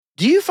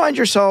Do you find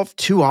yourself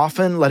too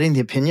often letting the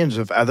opinions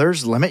of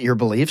others limit your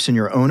beliefs in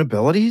your own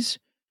abilities?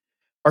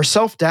 Are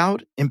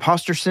self-doubt,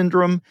 imposter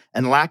syndrome,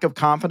 and lack of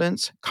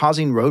confidence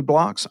causing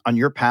roadblocks on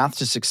your path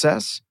to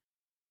success?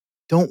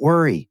 Don't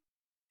worry.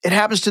 It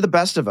happens to the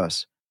best of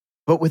us.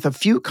 But with a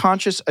few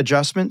conscious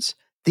adjustments,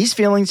 these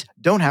feelings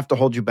don't have to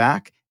hold you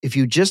back if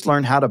you just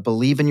learn how to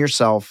believe in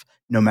yourself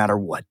no matter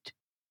what.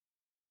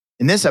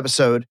 In this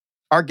episode,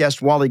 our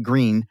guest Wally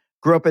Green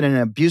grew up in an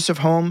abusive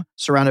home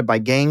surrounded by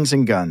gangs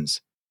and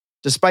guns.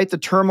 Despite the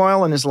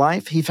turmoil in his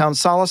life, he found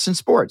solace in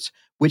sports,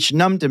 which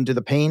numbed him to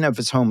the pain of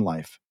his home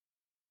life.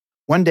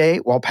 One day,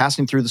 while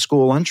passing through the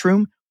school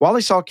lunchroom,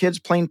 Wally saw kids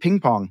playing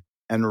ping pong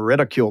and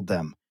ridiculed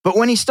them. But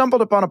when he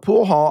stumbled upon a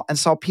pool hall and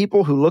saw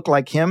people who looked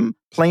like him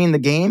playing the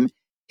game,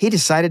 he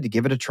decided to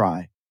give it a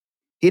try.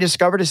 He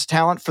discovered his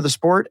talent for the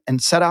sport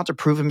and set out to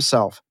prove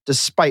himself,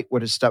 despite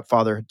what his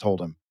stepfather had told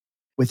him.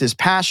 With his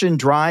passion,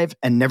 drive,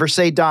 and never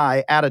say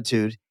die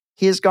attitude,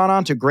 he has gone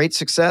on to great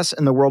success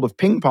in the world of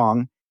ping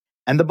pong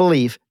and the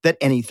belief that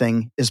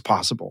anything is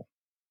possible.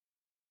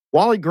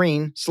 Wally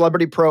Green,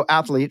 celebrity pro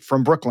athlete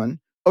from Brooklyn,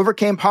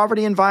 overcame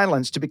poverty and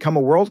violence to become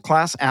a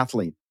world-class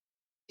athlete.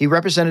 He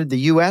represented the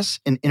U.S.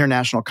 in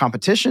international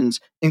competitions,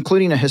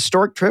 including a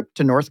historic trip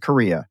to North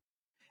Korea,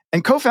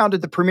 and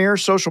co-founded the premier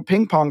social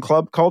ping pong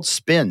club called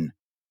Spin.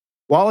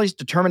 Wally's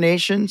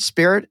determination,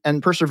 spirit,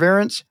 and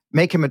perseverance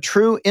make him a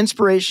true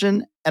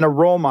inspiration and a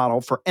role model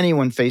for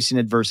anyone facing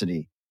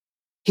adversity.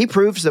 He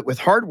proves that with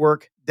hard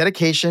work,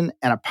 dedication,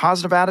 and a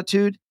positive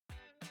attitude,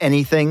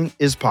 anything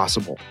is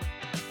possible.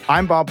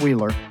 I'm Bob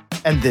Wheeler,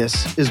 and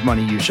this is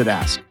Money You Should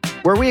Ask,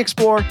 where we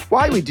explore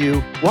why we do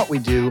what we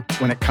do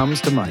when it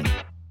comes to money.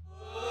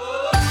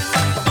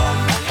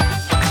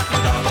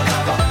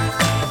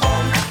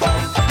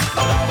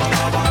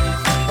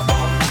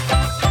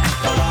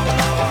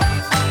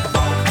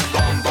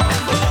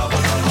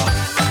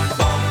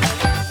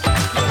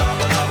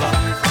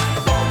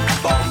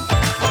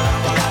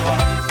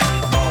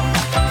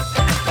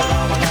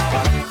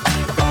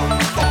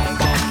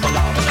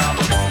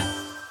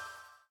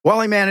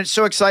 Wally, man, it's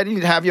so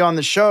exciting to have you on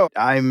the show.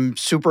 I'm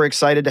super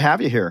excited to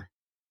have you here.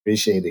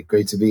 Appreciate it.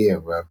 Great to be here,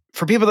 bro.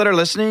 For people that are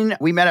listening,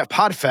 we met at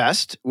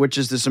PodFest, which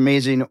is this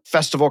amazing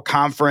festival,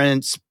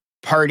 conference,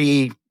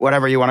 party,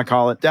 whatever you want to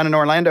call it, down in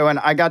Orlando. And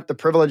I got the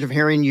privilege of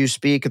hearing you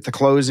speak at the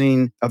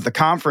closing of the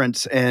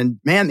conference. And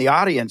man, the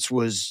audience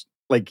was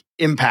like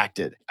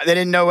impacted. They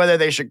didn't know whether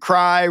they should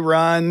cry,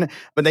 run,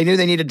 but they knew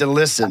they needed to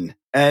listen.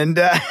 And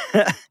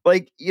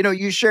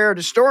you shared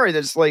a story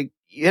that's like,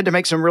 you had to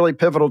make some really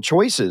pivotal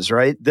choices,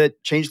 right?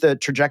 That changed the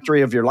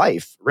trajectory of your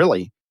life,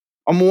 really.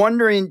 I'm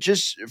wondering,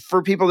 just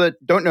for people that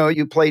don't know,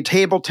 you play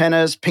table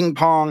tennis, ping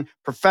pong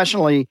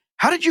professionally.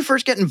 How did you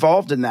first get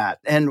involved in that?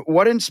 And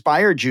what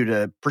inspired you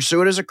to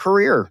pursue it as a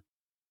career?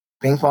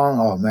 Ping pong?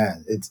 Oh,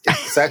 man, it's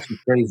actually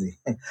crazy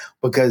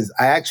because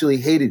I actually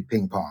hated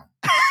ping pong.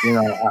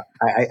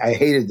 I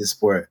hated the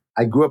sport.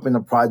 I grew up in the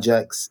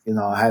projects.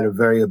 I had a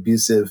very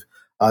abusive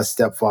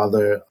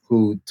stepfather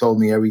who told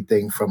me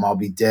everything from I'll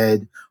be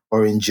dead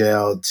or in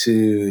jail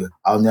to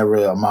I'll never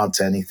amount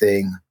to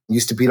anything.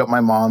 Used to beat up my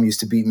mom, used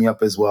to beat me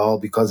up as well.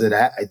 Because of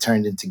that, I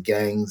turned into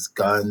gangs,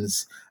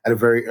 guns at a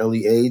very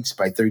early age.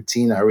 By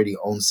 13, I already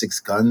owned 6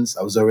 guns.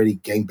 I was already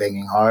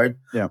gangbanging hard.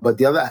 Yeah. But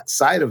the other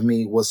side of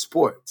me was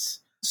sports.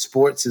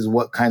 Sports is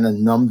what kind of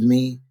numbed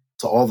me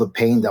to all the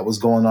pain that was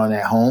going on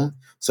at home.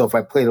 So if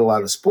I played a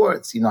lot of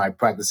sports, I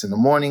practice in the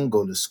morning,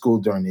 go to school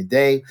during the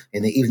day,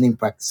 in the evening,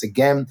 practice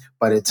again.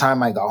 By the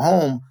time I got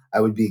home, I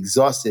would be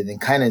exhausted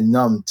and kind of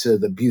numb to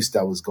the abuse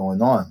that was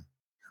going on.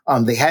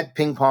 They had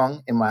ping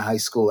pong in my high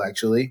school,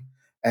 actually.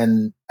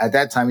 And at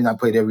that time, I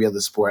played every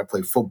other sport. I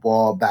played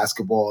football,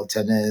 basketball,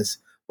 tennis,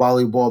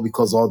 volleyball,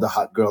 because all the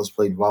hot girls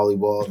played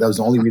volleyball. That was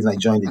the only reason I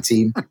joined the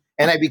team.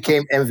 And I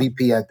became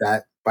MVP at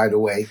that, by the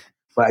way.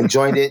 But I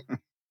joined it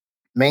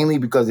mainly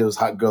because it was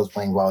hot girls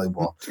playing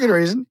volleyball. Good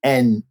reason.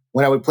 And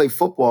when I would play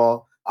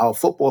football, our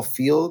football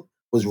field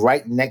was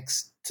right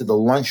next to the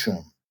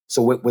lunchroom.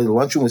 So where the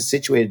lunchroom was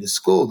situated at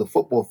school, the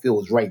football field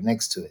was right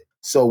next to it.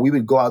 So we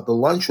would go out the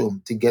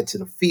lunchroom to get to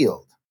the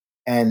field.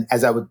 And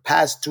as I would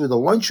pass through the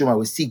lunchroom, I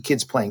would see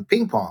kids playing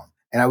ping pong.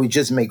 And I would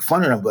just make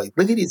fun of them. Like,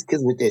 look at these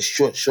kids with their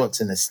short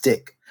shorts and a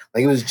stick.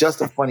 Like, it was just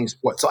a funny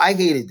sport. So I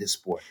hated this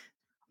sport.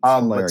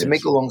 But to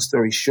make a long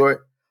story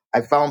short,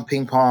 I found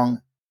ping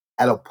pong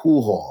at a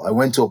pool hall. I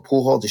went to a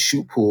pool hall to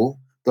shoot pool.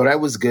 Thought I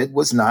was good,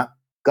 was not.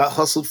 Got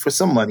hustled for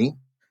some money.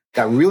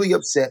 Got really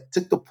upset.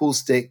 Took the pool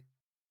stick,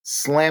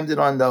 slammed it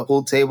on the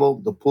pool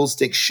table. The pool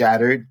stick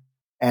shattered.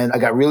 And I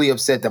got really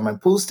upset that my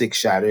pool stick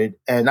shattered.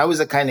 And I was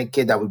the kind of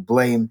kid that would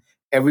blame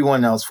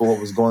everyone else for what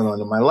was going on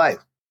in my life.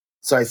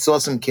 So I saw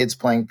some kids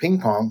playing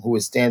ping pong who were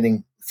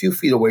standing a few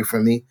feet away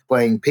from me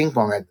playing ping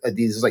pong at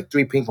these, there's like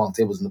 3 ping pong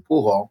tables in the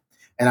pool hall.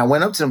 And I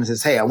went up to them and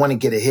says, hey, I want to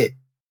get a hit.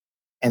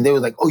 And they were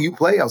like, oh, you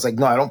play? I was like,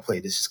 no, I don't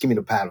play this. Just give me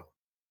the paddle.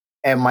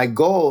 And my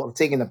goal of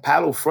taking the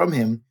paddle from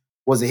him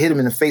was to hit him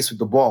in the face with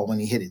the ball when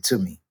he hit it to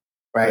me.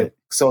 Right?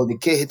 So the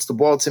kid hits the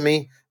ball to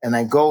me and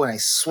I go and I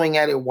swing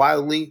at it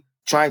wildly,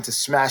 trying to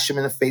smash him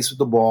in the face with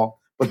the ball.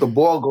 but the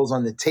ball goes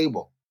on the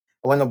table.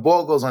 And when the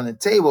ball goes on the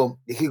table,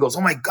 he goes,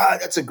 "Oh my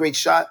God, that's a great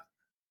shot."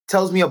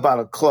 Tells me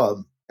about a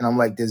club. And I'm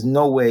like, there's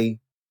no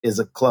way there's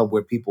a club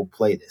where people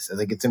play this. I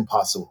think it's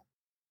impossible.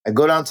 I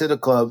go down to the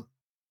club,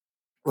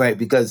 right?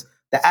 Because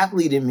the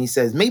athlete in me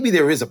says, maybe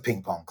there is a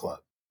ping pong club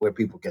where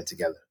people get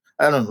together.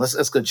 I don't know.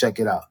 Let's go check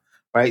it out.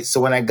 Right.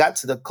 So when I got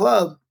to the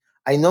club,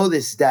 I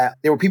noticed that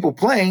there were people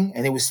playing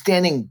and they were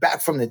standing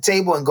back from the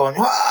table and going,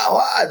 "Wah,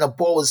 wah," and the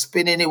ball was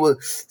spinning. They were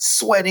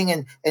sweating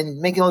and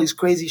making all these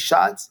crazy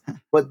shots.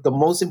 But the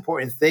most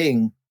important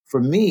thing for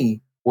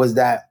me was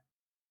that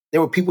there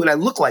were people that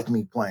looked like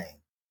me playing.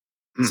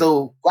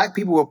 So black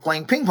people were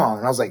playing ping pong.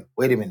 And I was like,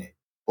 wait a minute.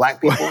 Black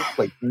people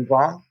play ping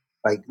pong?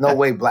 Like, no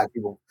way black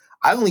people.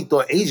 I only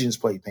thought Asians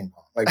played ping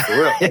pong. Like, for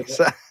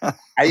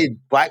real.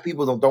 Black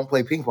people don't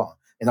play ping pong.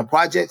 In the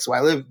projects where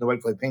I live,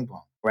 nobody play ping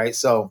pong, right?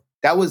 So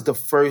that was the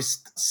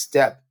first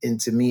step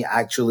into me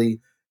actually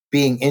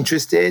being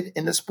interested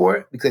in the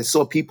sport because I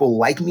saw people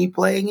like me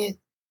playing it.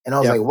 And I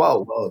was like,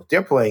 whoa, if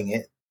they're playing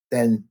it,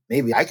 then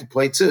maybe I could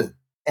play too.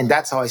 And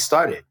that's how I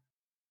started.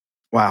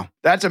 Wow,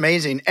 that's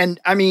amazing. And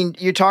I mean,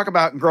 you talk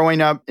about growing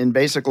up in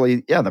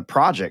basically, the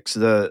projects,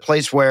 the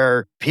place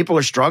where people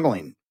are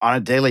struggling on a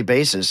daily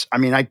basis. I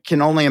mean, I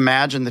can only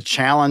imagine the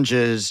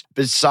challenges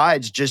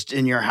besides just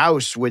in your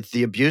house with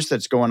the abuse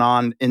that's going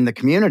on in the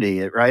community,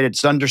 right?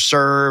 It's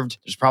underserved.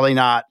 There's probably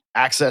not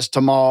access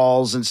to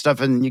malls and stuff,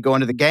 and you go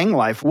into the gang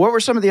life. What were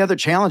some of the other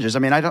challenges? I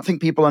mean, I don't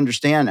think people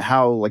understand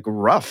how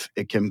rough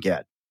it can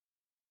get.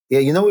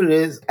 Yeah, you know what it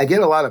is? I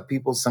get a lot of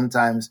people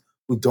sometimes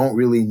who don't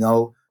really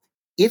know.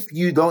 If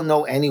you don't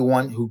know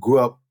anyone who grew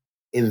up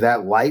in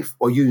that life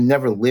or you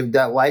never lived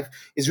that life,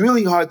 it's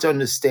really hard to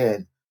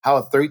understand how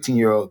a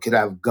 13-year-old could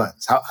have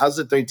guns. How's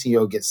a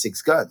 13-year-old get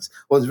 6 guns?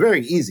 Well, it's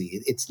very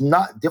easy. It's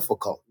not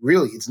difficult.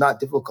 Really, it's not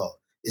difficult.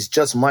 It's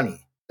just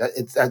money.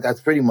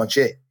 That's pretty much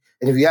it.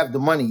 And if you have the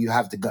money, you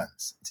have the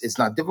guns. It's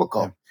not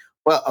difficult. Yeah.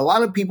 But a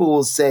lot of people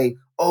will say,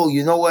 oh,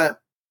 you know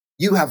what?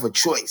 You have a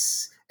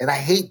choice. And I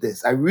hate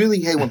this. I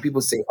really hate when people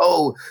say,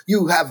 oh,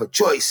 you have a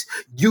choice.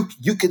 You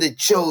could have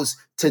chose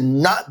to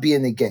not be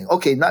in the gang.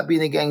 Okay, not be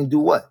in the gang and do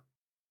what?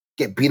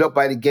 Get beat up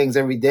by the gangs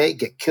every day?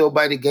 Get killed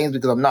by the gangs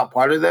because I'm not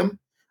part of them?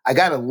 I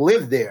got to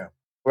live there,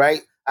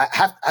 right? I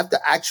have to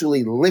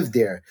actually live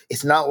there.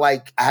 It's not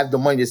like I have the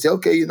money to say,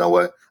 okay, you know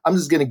what? I'm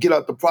just going to get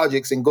out the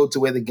projects and go to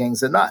where the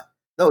gangs are not.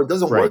 No, it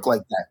doesn't work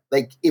like that.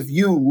 Like if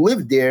you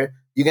live there,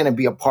 you're going to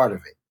be a part of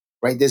it,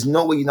 right? There's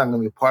no way you're not going to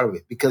be a part of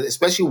it because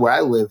especially where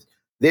I live,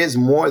 there's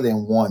more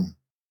than one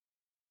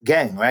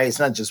gang, right? It's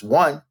not just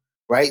one,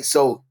 right?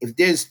 So if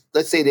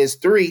let's say there's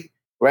 3,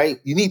 right?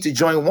 You need to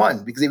join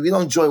one because if you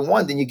don't join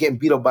one, then you're getting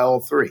beat up by all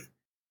 3,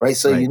 right?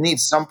 So you need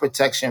some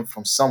protection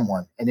from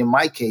someone. And in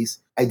my case,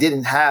 I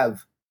didn't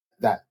have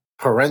that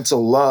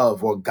parental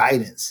love or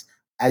guidance,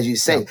 as you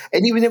say.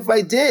 And even if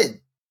I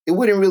did, it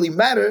wouldn't really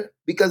matter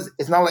because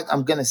it's not like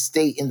I'm going to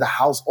stay in the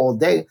house all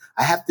day.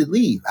 I have to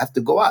leave. I have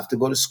to go out, I have to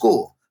go to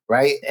school.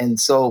 Right. And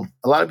so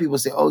a lot of people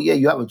say, oh, yeah,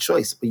 you have a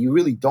choice, but you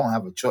really don't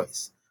have a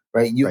choice.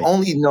 Right. You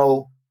only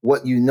know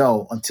what you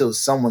know until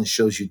someone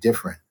shows you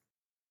different.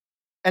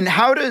 And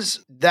how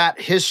does that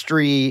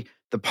history,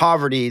 the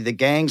poverty, the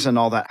gangs and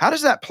all that, how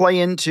does that play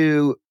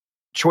into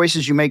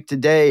choices you make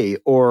today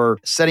or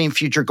setting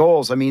future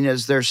goals? I mean,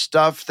 is there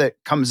stuff that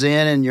comes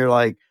in and you're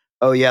like,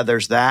 oh, yeah,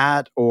 there's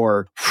that,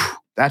 or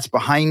that's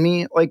behind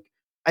me? Like,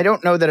 I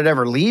don't know that it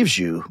ever leaves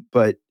you,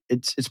 but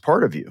it's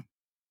part of you.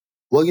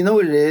 Well, you know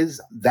what it is?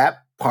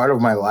 That part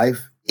of my life,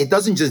 it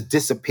doesn't just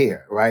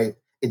disappear, right?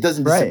 It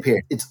doesn't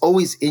disappear. It's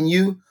always in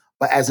you.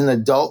 But as an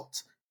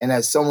adult and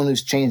as someone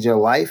who's changed their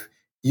life,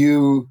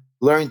 you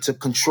learn to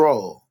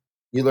control.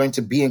 You learn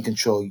to be in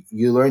control.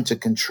 You learn to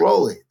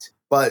control it.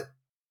 But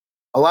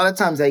a lot of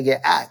times I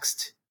get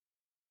asked,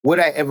 would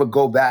I ever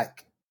go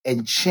back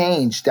and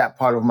change that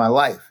part of my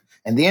life?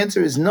 And the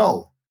answer is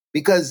no,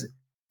 because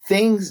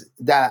things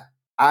that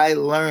I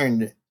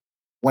learned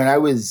when I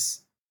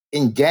was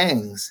in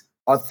gangs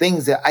are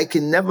things that I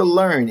can never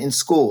learn in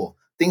school.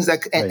 Things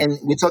that, and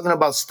we're talking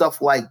about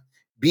stuff like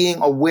being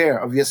aware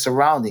of your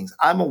surroundings.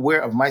 I'm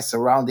aware of my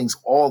surroundings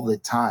all the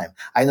time.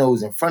 I know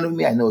who's in front of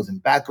me. I know who's in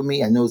back of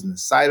me. I know who's in the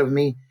side of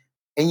me.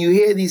 And you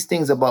hear these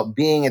things about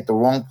being at the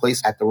wrong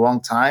place at the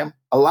wrong time.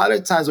 A lot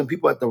of times when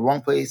people are at the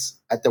wrong place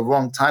at the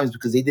wrong time is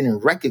because they didn't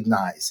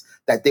recognize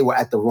that they were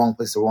at the wrong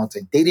place at the wrong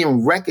time. They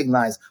didn't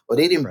recognize or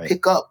they didn't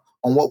pick up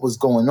on what was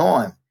going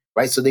on,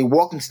 right? So they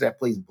walk into that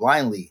place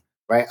blindly,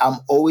 right? I'm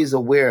always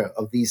aware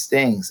of these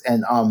things.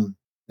 And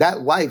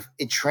that life,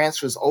 it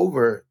transfers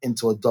over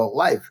into adult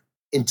life,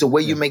 into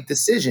where you make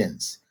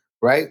decisions,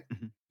 right?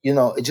 Mm-hmm. You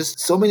know, it's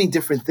just so many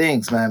different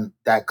things, man,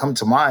 that come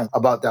to mind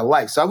about that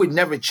life. So I would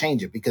never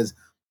change it because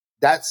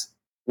that's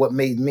what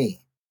made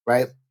me,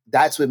 right?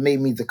 That's what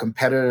made me the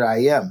competitor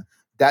I am.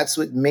 That's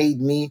what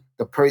made me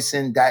the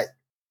person that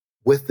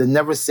with the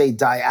never say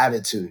die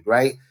attitude,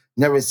 right?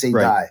 Never say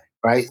die,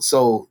 right?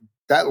 So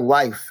that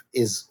life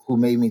is who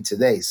made me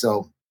today.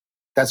 So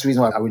that's the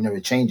reason why I would never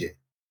change it.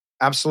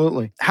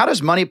 Absolutely. How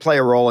does money play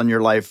a role in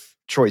your life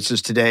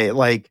choices today?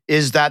 Like,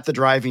 is that the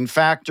driving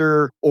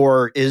factor?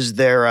 Or is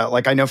there,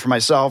 like, I know for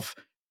myself,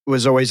 it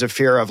was always a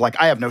fear of like,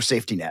 I have no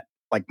safety net.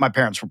 Like, my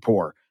parents were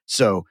poor.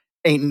 So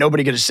ain't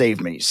nobody going to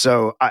save me.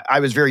 So I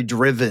was very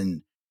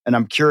driven. And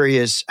I'm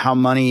curious how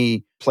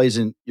money plays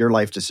in your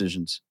life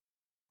decisions.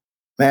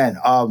 Man,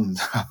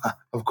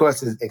 of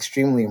course, it's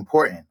extremely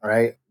important,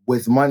 right?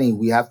 With money,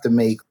 we have to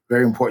make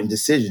very important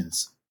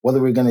decisions. What are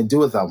we going to do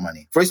with our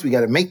money? First, we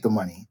got to make the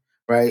money,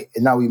 right?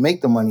 And now we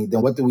make the money.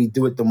 Then what do we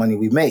do with the money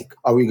we make?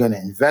 Are we going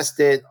to invest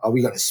it? Are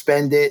we going to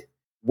spend it?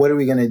 What are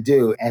we going to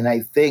do? And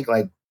I think,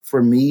 like,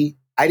 for me,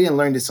 I didn't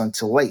learn this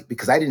until late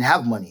because I didn't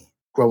have money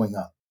growing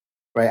up,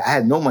 right? I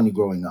had no money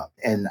growing up.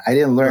 And I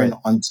didn't learn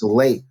until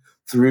late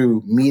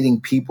through meeting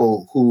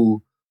people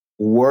who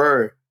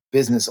were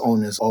business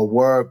owners or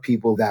were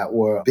people that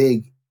were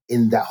big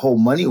in that whole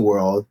money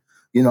world,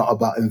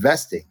 about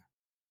investing,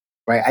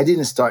 right? I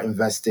didn't start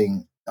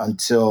investing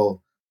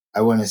until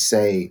I want to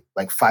say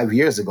like 5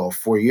 years ago,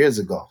 4 years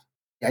ago.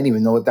 I didn't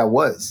even know what that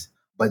was.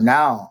 But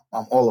now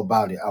I'm all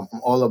about it. I'm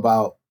all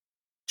about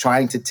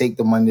trying to take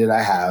the money that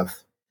I have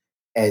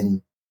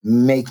and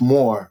make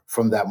more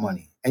from that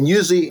money. And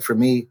usually for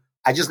me,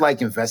 I just like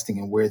investing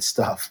in weird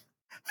stuff.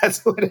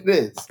 That's what it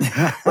is.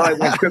 So like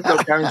with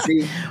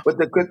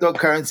the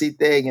cryptocurrency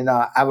thing,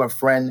 I have a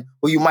friend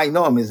who you might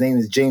know him. His name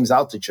is James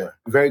Altucher,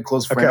 a very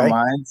close friend of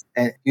mine.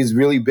 And he's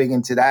really big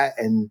into that.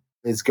 And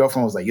his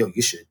girlfriend was like, yo,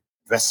 you should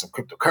invest in some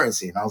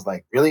cryptocurrency. And I was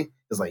like, really? He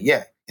was like,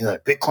 yeah.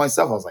 Like Bitcoin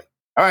stuff. I was like,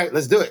 all right,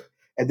 let's do it.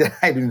 And then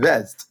I'd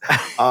invest.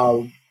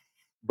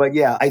 But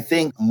yeah, I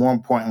think more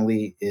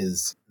importantly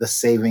is the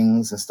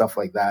savings and stuff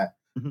like that.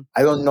 Mm-hmm.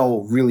 I don't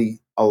know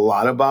really a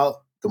lot about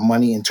the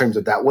money in terms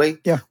of that way.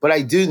 Yeah. But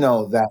I do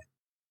know that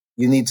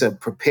you need to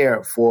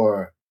prepare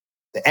for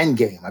the end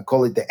game. I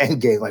call it the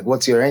end game. Like,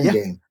 what's your end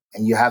game?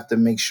 And you have to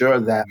make sure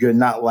that you're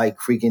not like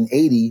freaking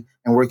 80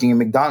 and working in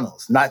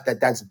McDonald's. Not that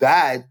that's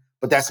bad,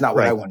 but that's not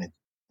what I wanted.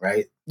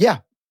 Right. Yeah.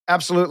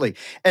 Absolutely.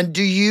 And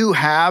do you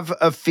have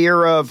a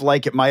fear of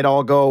like it might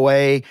all go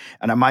away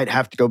and I might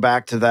have to go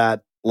back to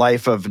that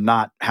life of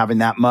not having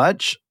that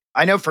much?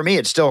 I know for me,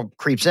 it still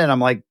creeps in. I'm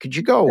like, could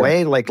you go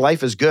away? Like,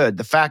 life is good.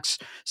 The facts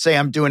say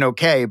I'm doing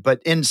okay.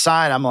 But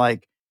inside, I'm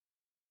like,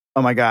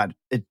 oh my God,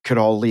 it could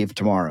all leave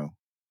tomorrow.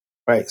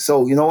 Right.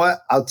 So you know what?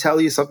 I'll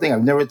tell you something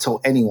I've never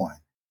told anyone.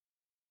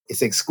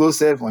 It's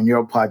exclusive on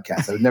your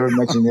podcast. I've never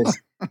mentioned this.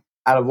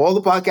 Out of all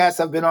the podcasts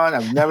I've been on,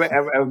 I've never,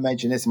 ever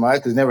mentioned this in my life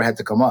because it never had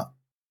to come up.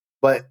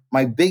 But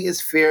my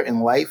biggest fear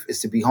in life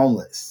is to be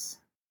homeless.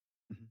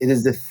 It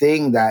is the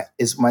thing that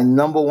is my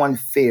number one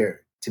fear,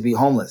 to be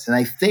homeless. And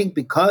I think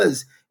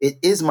because it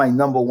is my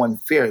number one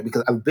fear,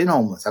 because I've been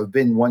homeless. I've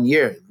been 1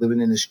 year living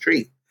in the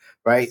street,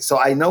 right? So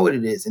I know what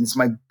it is. And it's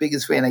my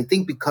biggest fear. And I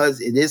think because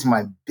it is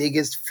my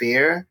biggest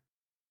fear,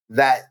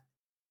 that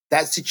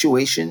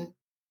situation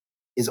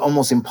is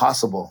almost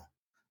impossible.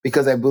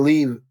 Because I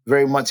believe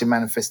very much in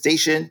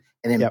manifestation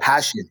and in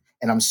passion.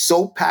 And I'm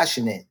so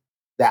passionate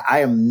that I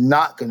am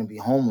not going to be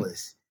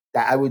homeless,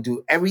 that I would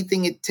do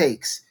everything it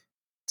takes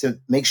to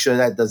make sure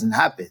that doesn't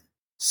happen.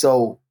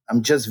 So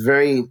I'm just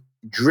very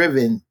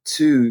driven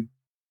to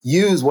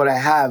use what I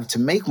have to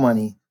make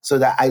money so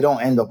that I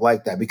don't end up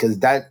like that. Because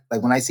that,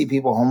 like when I see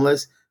people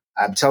homeless,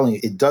 I'm telling you,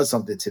 it does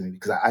something to me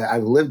because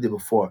I've lived it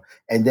before.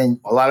 And then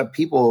a lot of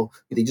people,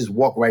 they just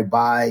walk right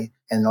by,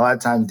 and a lot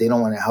of times they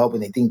don't want to help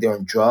and they think they're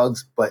on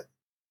drugs, but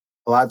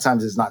a lot of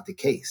times it's not the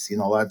case. A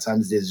lot of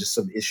times there's just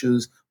some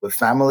issues with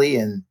family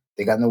and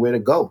they got nowhere to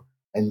go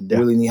and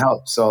really need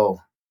help. So,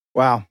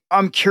 wow.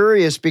 I'm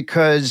curious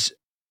because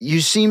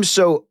you seem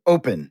so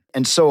open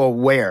and so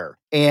aware,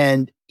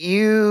 and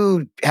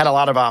you had a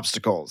lot of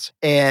obstacles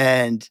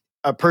and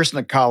a person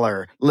of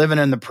color living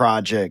in the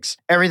projects,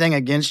 everything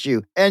against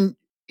you. And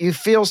you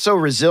feel so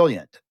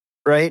resilient,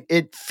 right?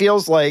 It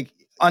feels like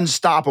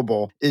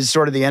unstoppable is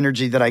sort of the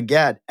energy that I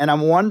get. And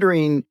I'm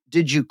wondering,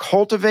 did you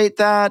cultivate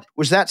that?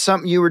 Was that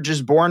something you were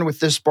just born with,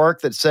 this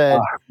spark that said,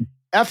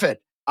 F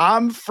it,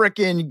 I'm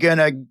freaking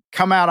gonna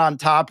come out on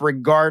top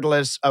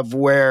regardless of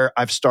where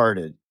I've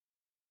started?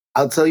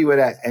 I'll tell you where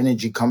that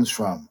energy comes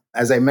from.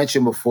 As I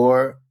mentioned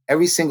before,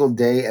 every single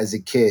day as a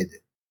kid,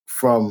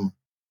 from,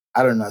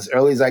 I don't know, as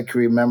early as I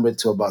can remember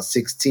to about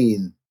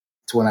 16,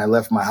 to when I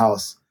left my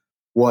house,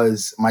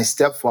 was my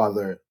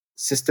stepfather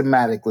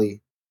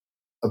systematically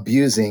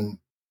abusing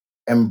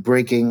and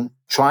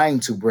trying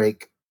to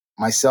break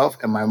myself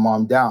and my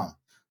mom down.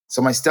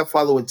 So my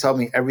stepfather would tell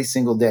me every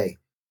single day,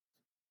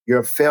 you're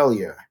a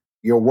failure.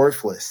 You're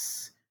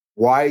worthless.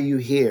 Why are you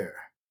here?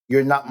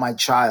 You're not my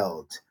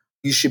child.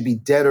 You should be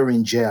dead or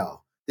in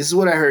jail. This is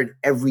what I heard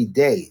every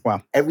day.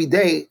 Wow. Every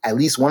day, at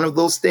least one of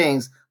those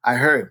things I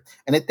heard.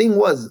 And the thing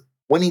was,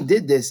 when he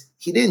did this,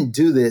 he didn't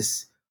do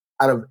this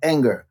out of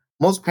anger.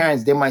 Most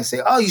parents, they might say,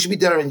 oh, you should be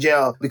dead or in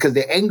jail because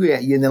they're angry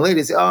at you. And then later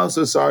they say, oh, I'm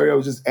so sorry. I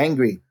was just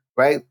angry,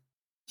 right?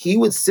 He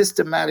would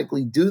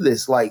systematically do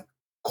this, like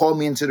call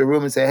me into the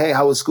room and say, hey,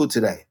 how was school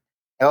today?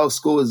 Oh,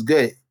 school is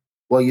good.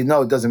 Well,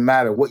 it doesn't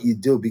matter what you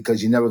do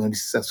because you're never going to be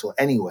successful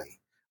anyway,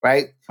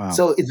 right? Wow.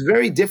 So it's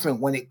very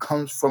different when it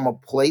comes from a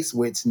place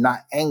where it's not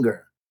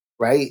anger,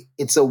 right?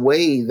 It's a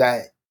way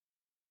that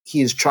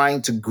he is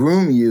trying to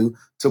groom you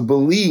to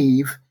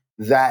believe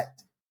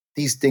that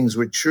these things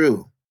were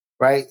true,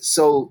 right?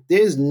 So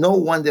there's no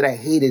one that I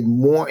hated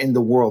more in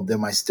the world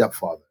than my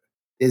stepfather.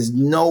 There's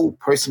no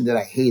person that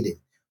I hated.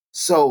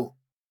 So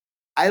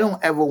I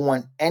don't ever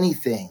want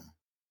anything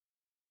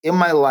in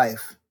my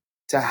life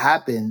to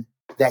happen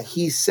that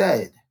he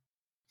said.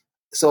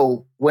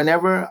 So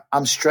whenever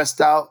I'm stressed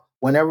out,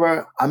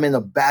 whenever I'm in a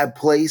bad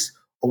place,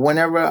 or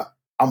whenever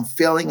I'm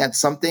failing at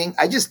something,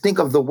 I just think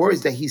of the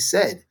words that he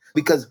said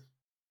because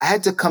I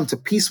had to come to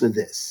peace with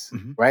this,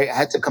 right? I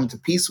had to come to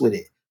peace with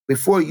it.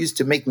 Before it used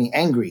to make me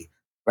angry,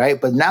 right?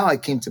 But now I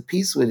came to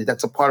peace with it.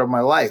 That's a part of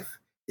my life.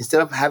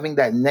 Instead of having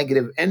that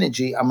negative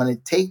energy, I'm going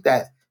to take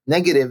that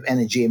negative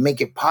energy and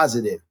make it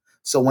positive.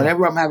 So Yeah.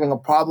 whenever I'm having a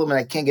problem and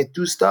I can't get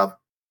through stuff,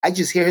 I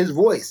just hear his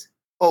voice.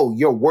 Oh,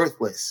 you're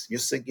worthless.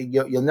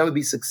 You'll never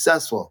be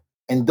successful.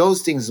 And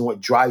those things is what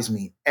drives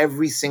me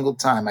every single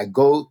time. I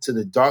go to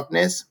the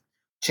darkness,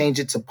 change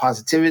it to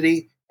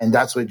positivity, and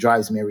that's what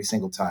drives me every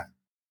single time.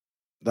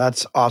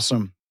 That's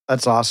awesome.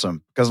 That's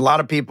awesome. Because a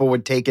lot of people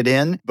would take it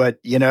in, but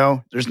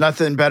there's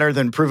nothing better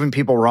than proving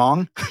people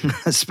wrong,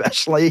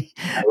 especially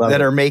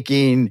that are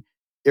making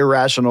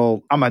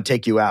irrational. I'm going to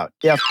take you out.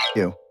 Yeah,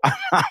 you.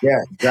 Yeah,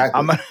 exactly.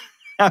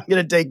 I'm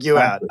going to take you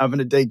out. I'm going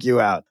to take you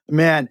out.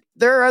 Man,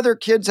 there are other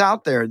kids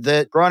out there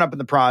that growing up in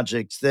the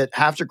projects that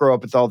have to grow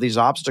up with all these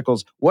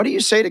obstacles. What do you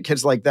say to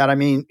kids like that? I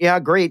mean, yeah,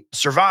 great,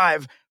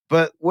 survive.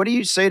 But what do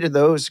you say to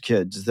those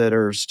kids that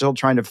are still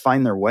trying to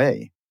find their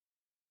way?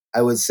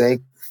 I would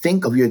say,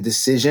 think of your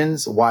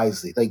decisions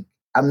wisely. Like,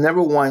 I'm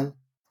never one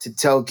to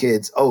tell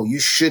kids, oh, you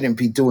shouldn't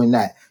be doing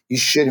that. You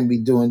shouldn't be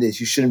doing this.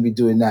 You shouldn't be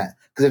doing that.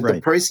 Because if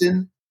the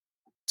person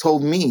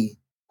told me,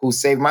 who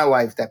saved my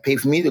life, that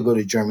paid for me to go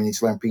to Germany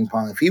to learn ping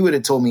pong, if he would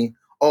have told me,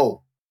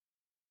 oh,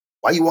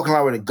 why are you walking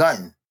around with a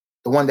gun?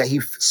 The one that he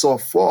saw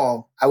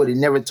fall, I would have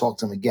never talked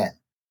to him again.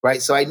 Right.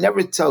 So I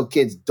never tell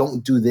kids,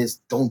 don't do this,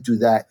 don't do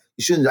that.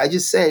 You shouldn't. I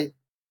just say,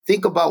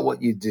 think about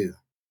what you do.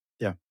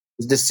 Yeah.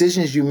 The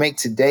decisions you make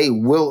today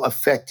will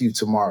affect you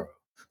tomorrow.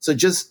 So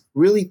just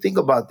really think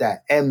about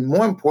that. And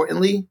more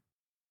importantly,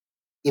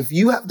 if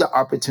you have the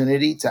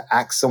opportunity to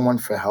ask someone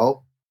for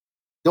help,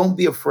 don't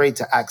be afraid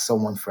to ask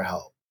someone for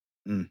help.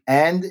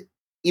 And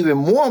even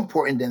more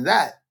important than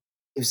that,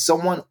 if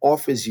someone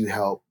offers you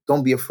help,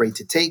 don't be afraid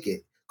to take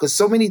it. Because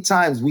so many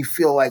times we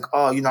feel like,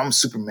 oh, I'm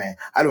Superman.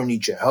 I don't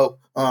need your help.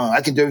 I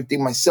can do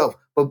everything myself.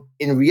 But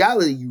in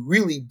reality, you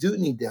really do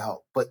need the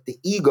help. But the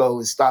ego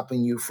is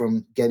stopping you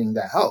from getting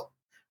that help,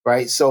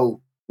 right?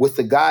 So with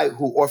the guy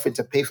who offered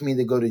to pay for me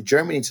to go to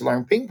Germany to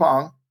learn ping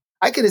pong,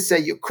 I could have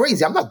said, you're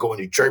crazy. I'm not going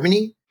to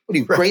Germany. What are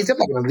you, crazy? I'm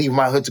not going to leave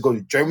my hood to go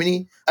to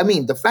Germany. I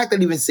mean, the fact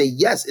that I even say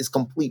yes is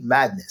complete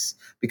madness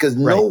because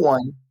no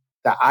one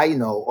that I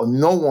know or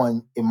no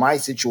one in my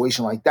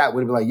situation like that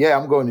would have been like, yeah,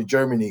 I'm going to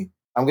Germany.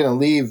 I'm going to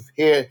leave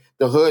here,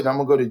 the hood. I'm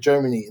going to go to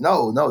Germany.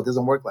 No, it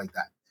doesn't work like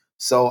that.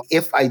 So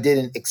if I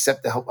didn't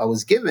accept the help I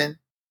was given,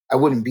 I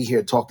wouldn't be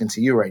here talking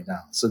to you right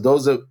now. So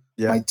those are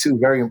my two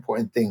very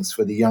important things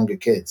for the younger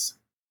kids.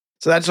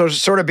 So that's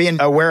sort of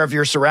being aware of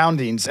your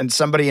surroundings and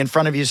somebody in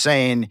front of you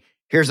saying,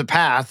 here's a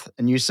path.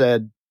 And you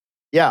said,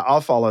 yeah,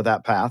 I'll follow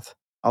that path.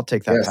 I'll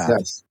take that path.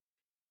 Yes.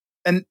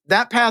 And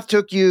that path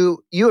took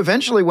you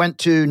eventually went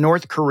to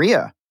North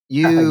Korea.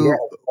 You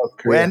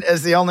went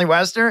as the only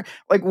Westerner.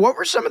 Like, what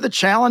were some of the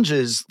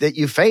challenges that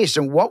you faced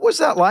and what was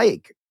that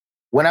like?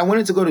 When I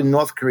wanted to go to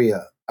North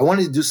Korea, I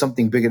wanted to do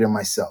something bigger than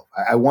myself.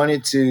 I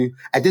wanted to,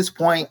 at this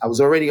point, I was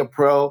already a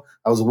pro.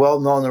 I was well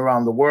known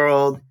around the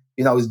world.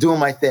 I was doing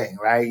my thing,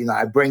 right?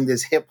 I bring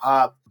this hip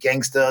hop,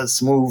 gangsta,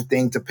 smooth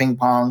thing to ping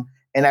pong,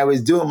 and I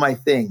was doing my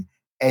thing.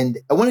 And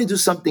I wanted to do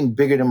something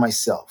bigger than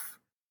myself.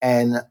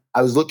 And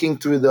I was looking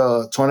through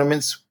the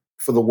tournaments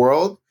for the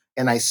world,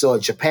 and I saw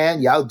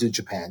Japan. Yeah, I'll do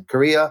Japan.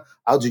 Korea,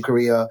 I'll do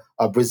Korea.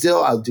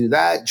 Brazil, I'll do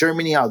that.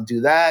 Germany, I'll do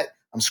that.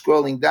 I'm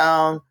scrolling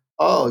down.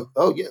 Oh,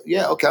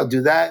 yeah, okay, I'll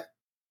do that.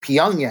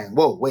 Pyongyang.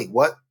 Whoa, wait,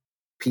 what?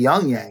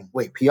 Pyongyang.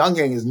 Wait,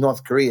 Pyongyang is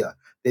North Korea.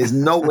 There's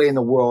no way in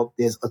the world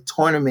there's a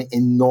tournament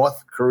in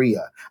North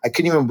Korea. I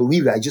couldn't even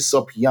believe it. I just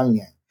saw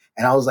Pyongyang.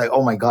 And I was like,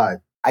 oh my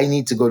God, I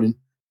need to go to,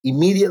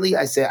 immediately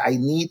I said, I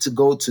need to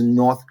go to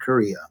North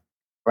Korea,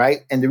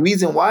 right? And the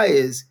reason why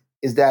is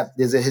that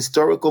there's a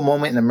historical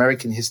moment in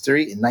American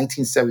history. In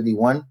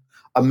 1971,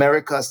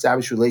 America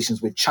established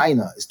relations with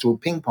China. It's through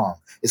ping pong.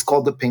 It's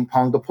called the ping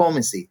pong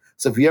diplomacy.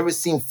 So if you ever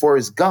seen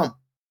Forrest Gump,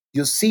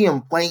 you'll see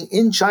him playing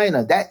in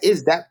China. That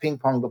is that ping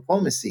pong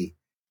diplomacy.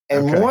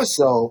 And more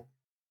so,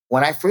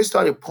 when I first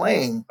started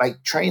playing,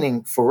 like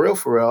training for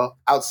real,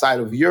 outside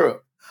of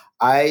Europe,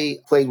 I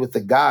played with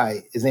a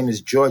guy, his name is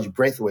George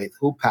Braithwaite,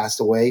 who passed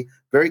away,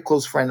 very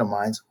close friend of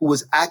mine, who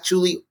was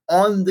actually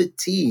on the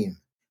team,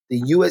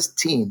 the U.S.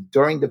 team,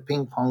 during the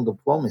ping pong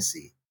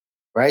diplomacy,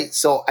 right?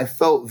 So I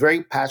felt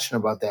very passionate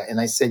about that. And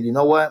I said, you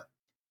know what?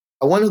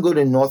 I want to go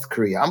to North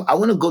Korea. I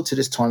want to go to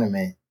this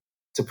tournament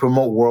to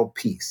promote world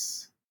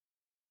peace.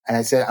 And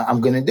I said,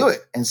 I'm going to do it.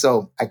 And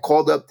so I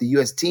called up the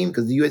U.S. team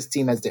because the U.S.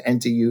 team has to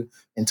enter you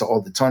into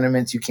all the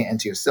tournaments. You can't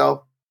enter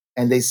yourself.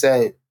 And they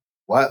said,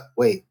 what?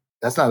 Wait,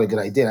 that's not a good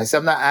idea. And I said,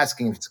 I'm not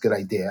asking if it's a good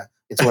idea.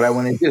 It's what I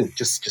want to do.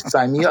 Just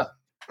sign me up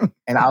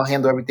and I'll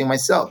handle everything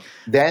myself.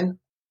 Then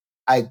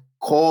I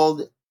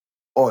called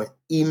or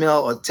email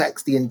or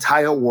text the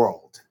entire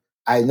world.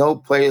 I know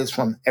players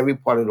from every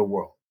part of the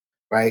world,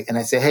 right? And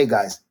I say, hey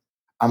guys,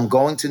 I'm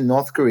going to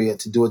North Korea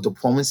to do a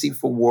diplomacy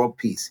for world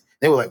peace.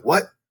 They were like,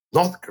 what?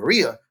 North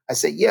Korea? I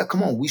said, yeah,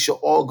 come on. We should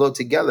all go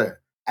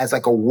together as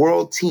like a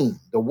world team.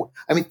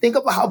 I mean, think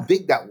about how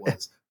big that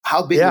was.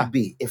 How big it would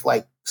be if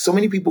like so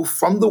many people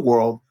from the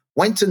world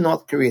went to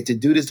North Korea to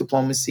do this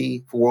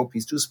diplomacy for world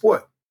peace through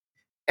sport.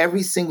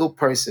 Every single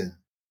person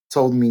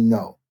told me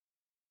no.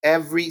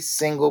 Every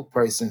single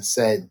person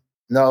said,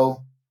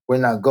 no, we're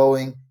not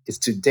going. It's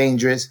too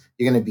dangerous.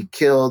 You're going to be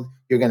killed.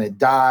 You're going to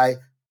die.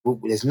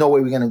 There's no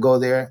way we're going to go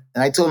there.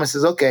 And I told him, I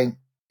says, okay,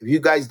 if you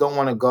guys don't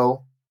want to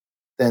go,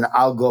 then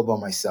I'll go by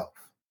myself,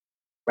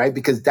 right?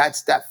 Because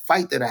that's that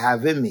fight that I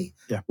have in me.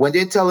 Yeah. When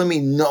they're telling me,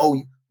 no,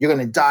 you're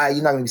going to die.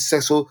 You're not going to be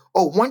successful.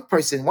 Oh, one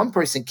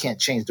person can't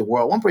change the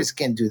world. One person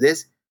can't do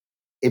this.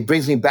 It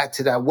brings me back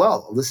to that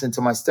well. Listen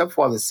to my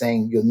stepfather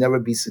saying, you'll never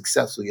be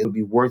successful. You'll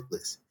be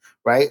worthless,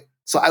 right?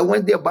 So I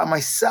went there by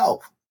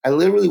myself. I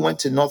literally went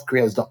to North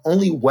Korea. I was the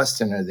only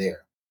Westerner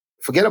there.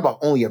 Forget about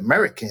only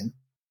American,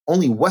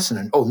 only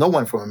Westerner. Oh, no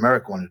one from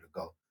America wanted to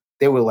go.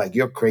 They were like,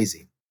 you're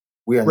crazy.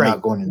 We are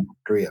not going to North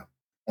Korea.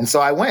 And so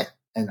I went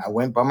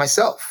by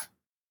myself.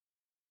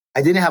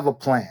 I didn't have a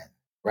plan,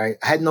 right?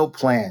 I had no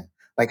plan.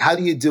 Like, how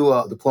do you do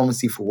a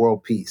diplomacy for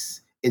world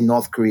peace in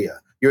North Korea?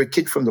 You're a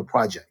kid from the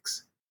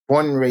projects,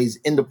 born and raised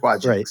in the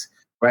projects,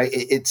 right?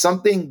 It's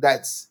something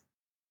that's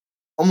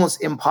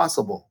almost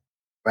impossible,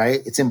 right?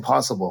 It's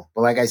impossible.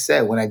 But like I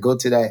said, when I go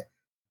to that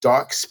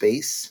dark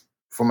space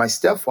for my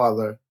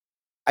stepfather,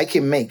 I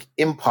can make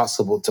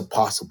impossible to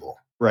possible.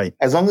 Right.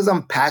 As long as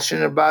I'm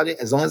passionate about it,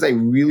 as long as I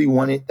really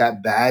want it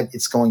that bad,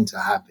 it's going to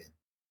happen.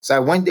 So I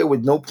went there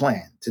with no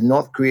plan to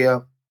North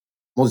Korea,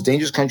 most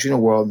dangerous country in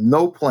the world,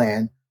 no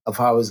plan of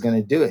how I was going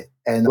to do it.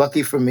 And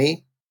lucky for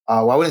me,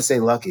 well, I wouldn't say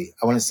lucky.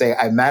 I want to say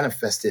I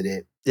manifested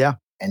it. Yeah.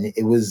 And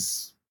it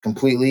was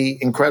completely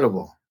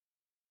incredible.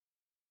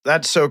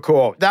 That's so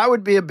cool. That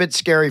would be a bit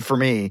scary for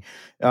me.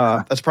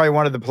 That's probably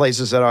one of the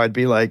places that I'd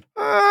be like,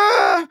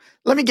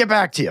 let me get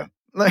back to you.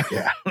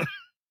 Yeah.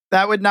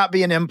 That would not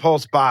be an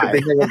impulse buy.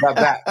 They never got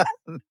back.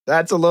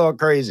 That's a little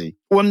crazy.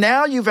 Well,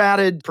 now you've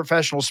added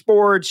professional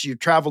sports. You've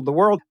traveled the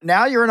world.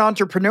 Now you're an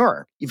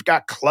entrepreneur. You've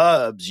got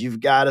clubs. You've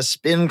got a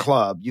spin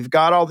club. You've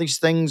got all these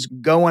things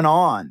going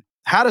on.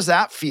 How does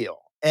that feel?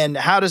 And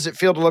how does it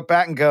feel to look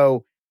back and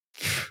go,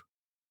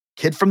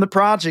 kid from the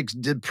projects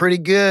did pretty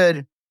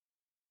good?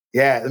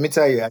 Yeah, let me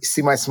tell you.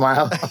 See my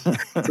smile?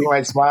 See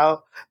my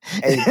smile?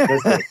 And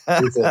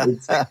listen,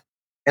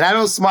 and I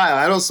don't smile.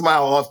 I don't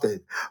smile often.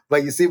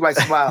 But you see my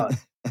smile.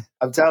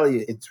 I'm telling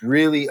you, it's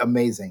really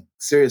amazing.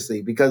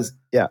 Seriously. Because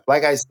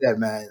like I said,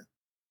 man,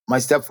 my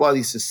stepfather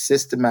used to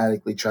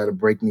systematically try to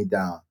break me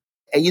down.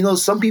 And you know,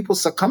 some people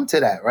succumb to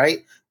that, right?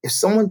 If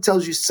someone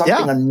tells you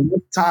something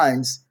enough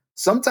times,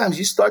 sometimes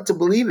you start to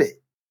believe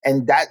it.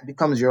 And that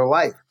becomes your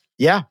life.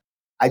 Yeah.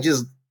 I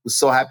just was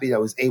so happy that I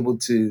was able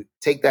to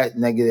take that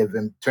negative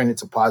and turn it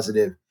to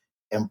positive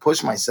and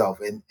push myself.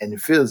 And it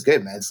feels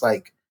good, man. It's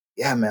like,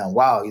 yeah, man,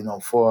 wow. You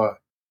know, for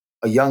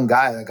a young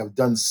guy, like I've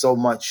done so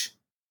much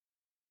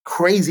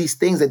crazy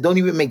things that don't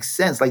even make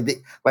sense. Like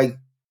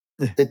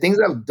the things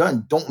that I've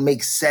done don't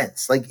make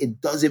sense. Like it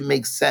doesn't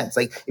make sense.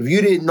 Like if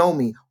you didn't know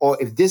me or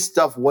if this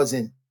stuff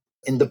wasn't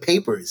in the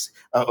papers,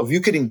 if you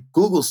couldn't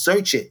Google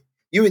search it,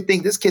 you would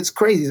think this kid's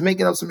crazy. He's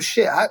making up some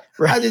shit. How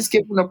did this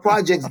kid from the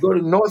projects go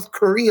to North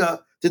Korea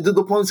to do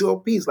the diplomacy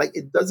of peace? Like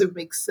it doesn't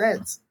make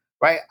sense,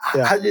 right?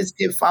 Yeah. How did this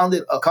kid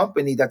founded a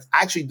company that's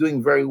actually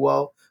doing very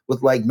well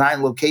with like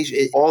 9 locations?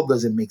 It all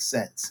doesn't make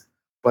sense.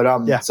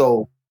 But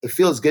so it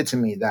feels good to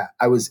me that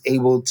I was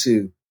able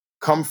to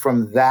come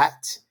from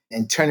that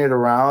and turn it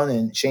around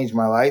and change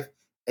my life.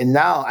 And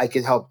now I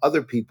can help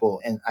other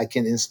people and I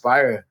can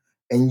inspire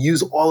and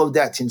use all of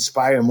that to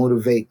inspire and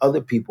motivate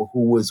other people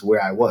who was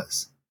where I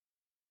was.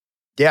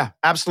 Yeah,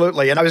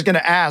 absolutely. And I was going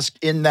to ask,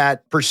 in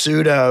that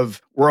pursuit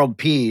of world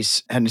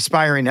peace and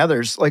inspiring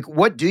others, like,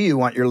 what do you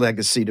want your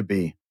legacy to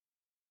be?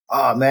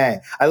 Oh,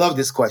 man. I love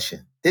this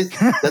question.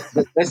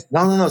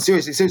 No,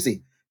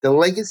 seriously. The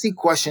legacy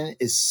question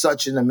is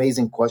such an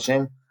amazing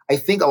question. I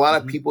think a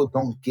lot of people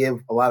don't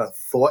give a lot of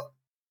thought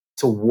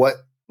to what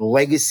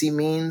legacy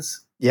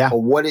means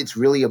or what it's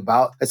really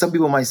about. And some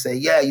people might say,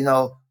 yeah, you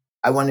know,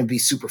 I want to be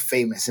super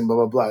famous and blah,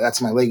 blah, blah.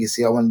 That's my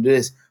legacy. I want to do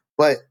this.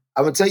 But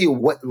I'm going to tell you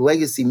what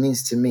legacy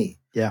means to me.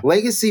 Yeah.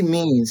 Legacy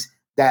means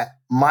that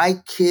my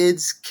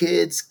kids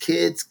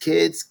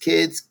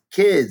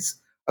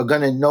are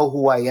going to know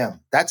who I am.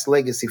 That's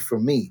legacy for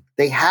me.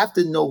 They have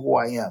to know who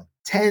I am.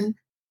 10,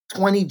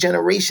 20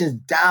 generations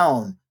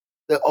down.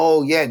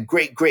 Oh, yeah,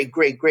 great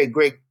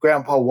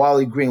grandpa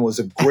Wally Green was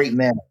a great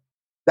man.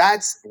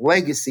 That's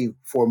legacy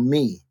for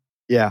me.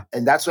 Yeah.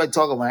 And that's what I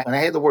talk about. When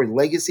I hear the word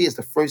legacy, it's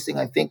the first thing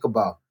I think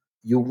about.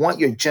 You want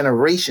your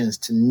generations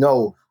to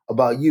know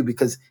about you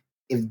because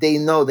if they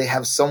know they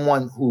have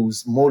someone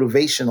who's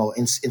motivational,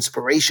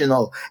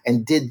 inspirational,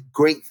 and did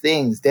great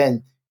things,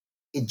 then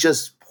it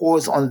just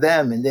pours on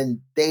them, and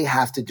then they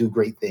have to do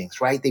great things,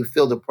 right? They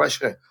feel the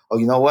pressure. Oh,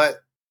 you know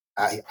what?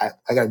 I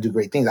got to do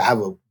great things. I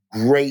have a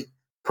great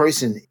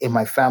person in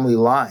my family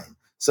line.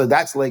 So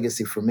that's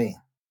legacy for me.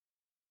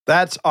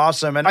 That's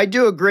awesome. And I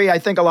do agree. I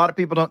think a lot of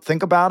people don't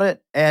think about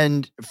it.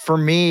 And for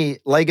me,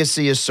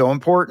 legacy is so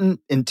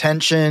important,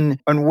 intention,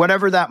 and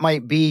whatever that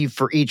might be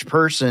for each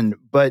person,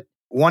 but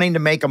wanting to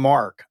make a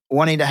mark,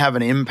 wanting to have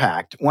an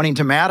impact, wanting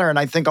to matter. And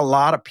I think a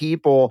lot of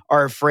people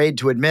are afraid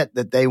to admit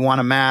that they want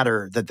to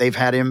matter, that they've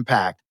had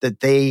impact,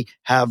 that they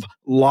have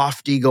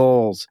lofty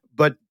goals.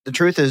 But the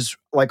truth is,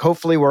 like,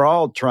 hopefully we're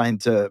all trying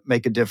to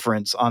make a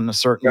difference on a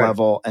certain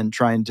level and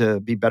trying to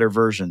be better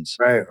versions.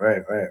 Right.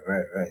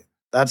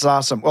 That's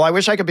awesome. Well, I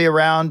wish I could be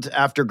around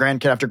after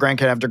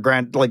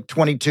grandkid, like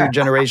 22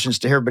 generations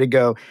to hear everybody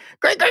go,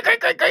 great,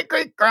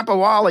 Grandpa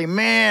Wally,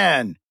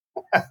 man.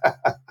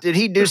 Did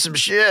he do some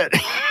shit?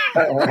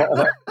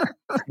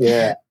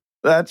 Yeah.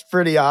 That's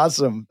pretty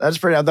awesome.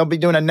 They'll be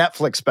doing a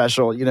Netflix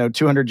special,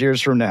 200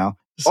 years from now.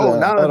 So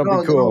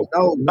that'll be cool.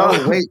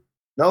 Wait.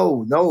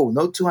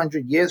 No,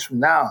 200 years from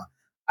now.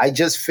 I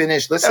just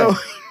finished. Listen,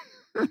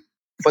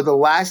 for the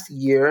last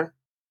year,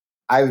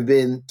 I've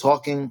been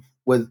talking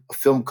with a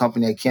film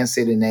company. I can't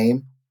say the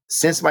name.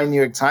 Since my New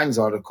York Times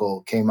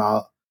article came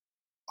out,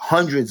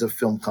 hundreds of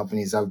film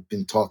companies I've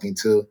been talking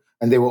to,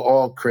 and they were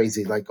all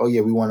crazy. Like, oh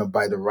yeah, we want to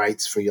buy the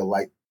rights for your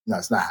life. No,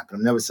 it's not happening.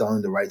 I'm never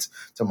selling the rights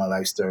to my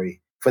life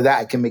story. For that,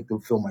 I can make the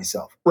film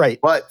myself. Right.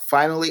 But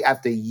finally,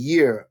 after a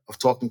year of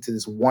talking to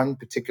this one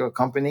particular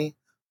company,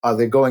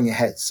 they're going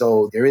ahead.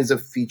 So there is a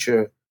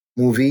feature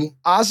movie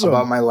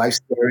about my life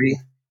story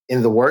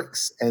in the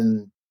works.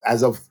 And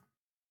as of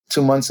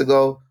 2 months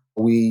ago,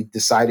 we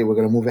decided we're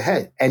going to move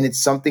ahead. And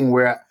it's something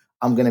where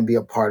I'm going to be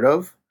a part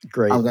of.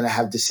 Great. I'm going to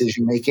have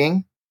decision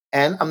making,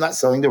 and I'm not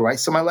selling the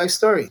rights to my life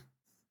story.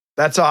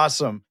 That's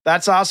awesome.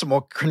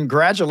 Well,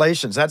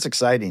 congratulations. That's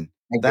exciting.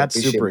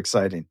 That's super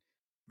exciting.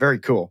 Very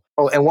cool.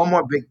 Oh, and one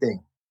more big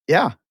thing.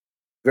 Yeah.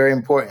 Very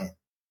important.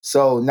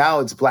 So now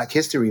it's Black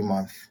History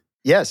Month.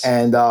 Yes.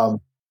 And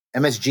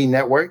MSG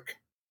Network,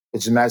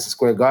 which is Madison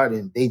Square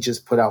Garden, they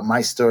just put out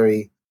my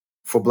story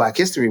for Black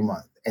History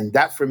Month. And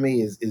that for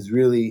me is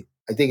really,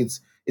 I think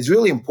it's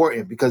really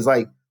important because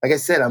like I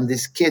said, I'm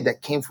this kid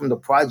that came from the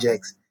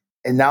projects,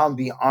 and now I'm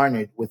being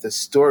honored with a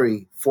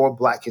story for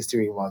Black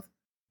History Month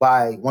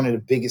by one of the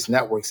biggest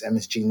networks,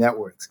 MSG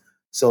Networks.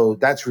 So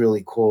that's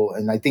really cool.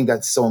 And I think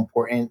that's so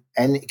important.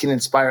 And it can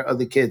inspire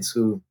other kids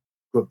who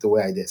grew up the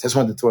way I did. So I just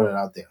wanted to throw that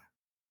out there.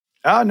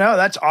 Oh, no,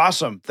 that's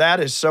awesome.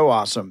 That is so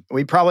awesome.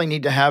 We probably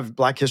need to have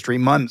Black History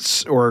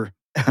Months or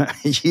a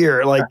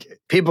year. Like,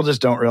 people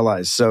just don't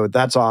realize. So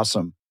that's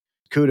awesome.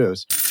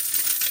 Kudos.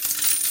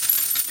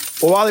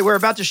 Well, Wally, we're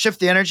about to shift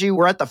the energy.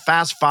 We're at the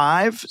Fast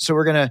Five. So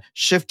we're going to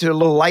shift to a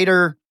little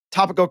lighter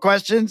topical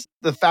questions.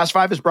 The Fast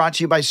Five is brought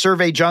to you by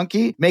Survey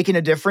Junkie. Making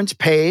a difference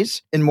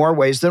pays in more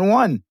ways than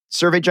one.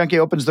 Survey Junkie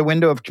opens the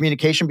window of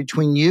communication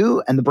between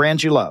you and the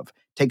brands you love.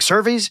 Take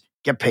surveys,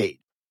 get paid.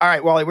 All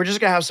right, Wally, we're just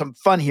going to have some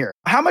fun here.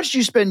 How much do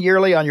you spend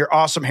yearly on your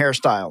awesome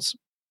hairstyles?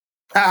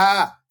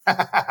 Let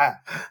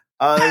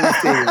me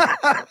see.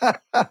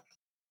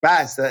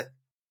 Fast.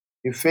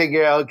 You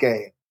figure,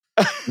 okay,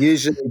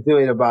 usually do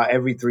it about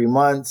every 3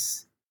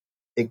 months.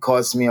 It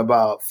costs me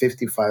about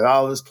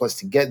 $55 plus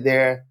to get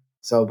there.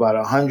 So about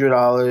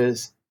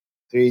 $100,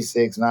 3,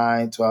 6,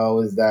 9,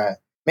 12 is that.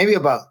 Maybe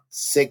about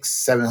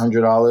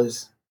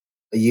 $600-$700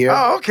 a year.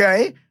 Oh,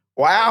 okay.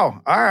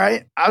 Wow. All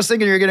right. I was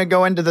thinking you're going to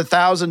go into the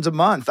thousands a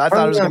month. I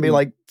thought it was going to be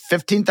like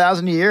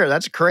 $15,000 a year.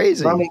 That's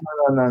crazy. No.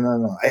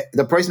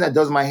 The person that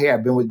does my hair,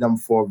 I've been with them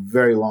for a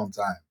very long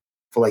time,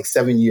 for like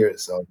 7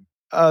 years. So.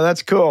 Oh,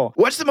 that's cool.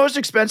 What's the most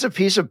expensive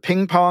piece of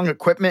ping pong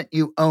equipment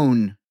you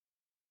own?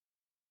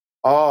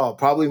 Oh,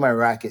 probably my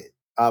racket.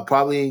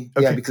 Probably,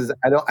 okay. Yeah, because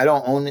I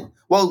don't own it.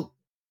 Well,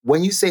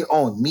 when you say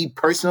own, me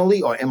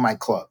personally or in my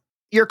club?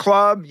 Your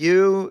club,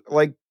 you,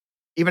 like,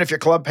 even if your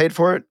club paid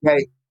for it?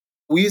 Okay.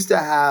 We used to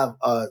have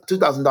a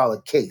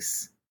 $2,000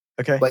 case.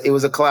 Okay. But it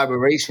was a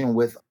collaboration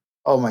with,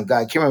 oh my God,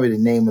 I can't remember the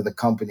name of the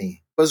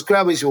company. It was a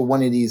collaboration with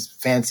one of these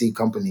fancy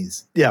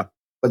companies. Yeah.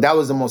 But that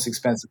was the most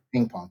expensive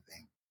ping pong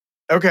thing.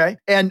 Okay.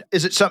 And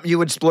is it something you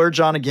would splurge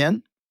on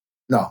again?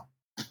 No.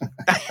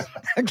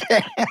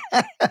 Okay.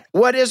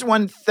 What is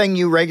one thing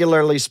you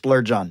regularly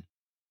splurge on?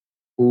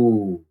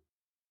 Ooh,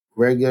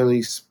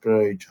 regularly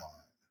splurge on.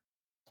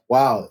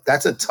 Wow,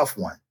 that's a tough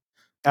one.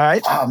 All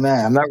right. Oh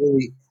man, I'm not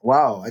really,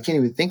 wow, I can't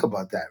even think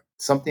about that.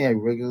 Something I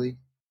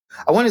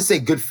want to say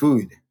good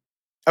food.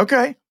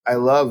 Okay. I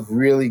love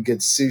really good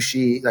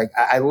sushi. Like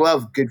I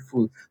love good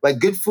food. Like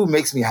good food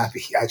makes me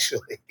happy,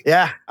 actually.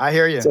 Yeah, I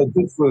hear you. So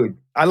good food.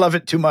 I love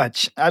it too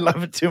much.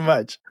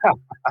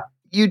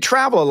 You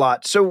travel a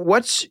lot. So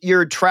what's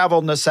your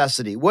travel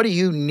necessity? What do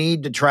you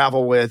need to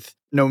travel with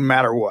no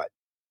matter what?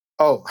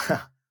 Oh,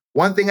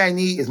 one thing I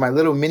need is my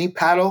little mini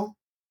paddle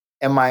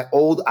and my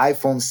old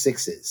iPhone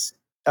 6s.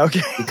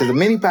 Okay. Because the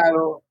mini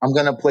paddle, I'm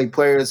going to play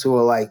players who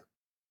are like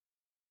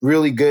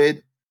really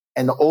good.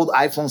 And the old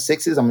iPhone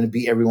 6s, I'm going to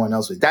beat everyone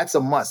else with. That's a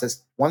must.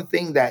 That's one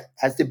thing that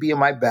has to be in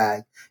my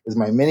bag is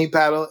my mini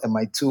paddle and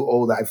my 2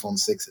 old iPhone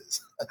 6s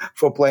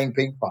for playing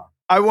ping pong.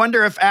 I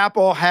wonder if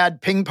Apple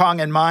had ping pong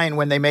in mind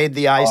when they made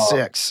the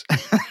i6.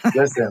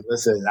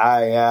 Listen.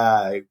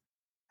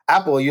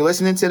 Apple, are you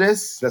listening to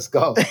this? Let's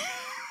go.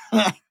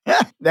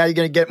 Now you're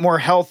going to get more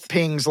health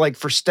pings, like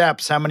for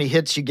steps, how many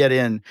hits you get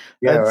in.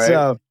 Yeah,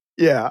 right.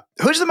 Yeah.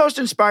 Who's the most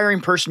inspiring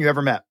person you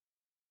ever met?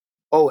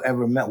 Oh,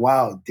 ever met?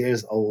 Wow,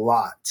 there's a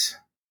lot.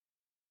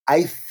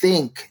 I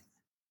think,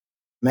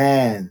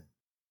 man,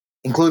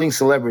 including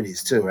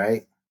celebrities too,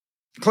 right?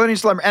 Including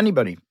celebrity,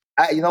 anybody.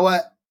 You know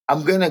what?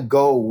 I'm going to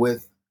go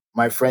with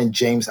my friend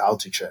James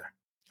Altucher.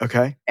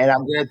 Okay. And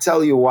I'm going to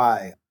tell you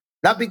why.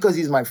 Not because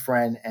he's my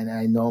friend and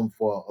I know him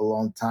for a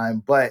long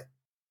time, but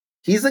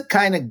he's the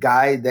kind of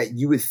guy that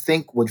you would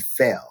think would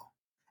fail.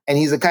 And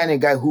he's the kind of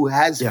guy who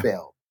has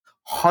failed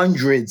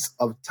hundreds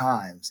of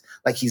times.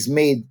 Like he's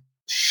made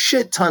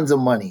shit tons of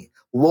money,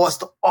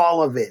 lost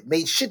all of it,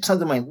 made shit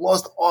tons of money,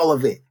 lost all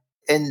of it.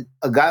 And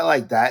a guy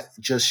like that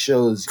just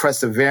shows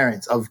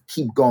perseverance of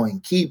keep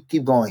going, keep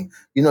going.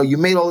 You know, you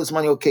made all this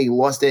money. Okay, you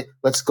lost it.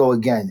 Let's go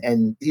again.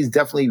 And he's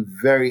definitely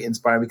very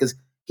inspiring because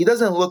he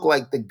doesn't look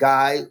like the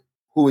guy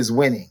who is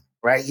winning,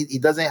 right? He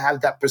doesn't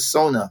have that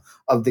persona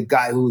of the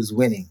guy who is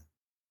winning.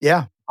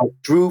 Yeah.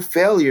 Through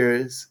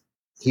failures,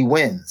 he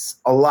wins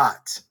a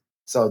lot.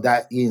 So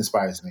that he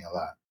inspires me a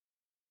lot.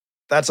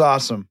 That's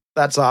awesome.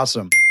 That's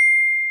awesome.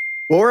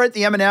 Well, we're at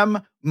the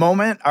M&M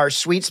moment, our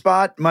sweet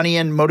spot, money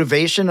and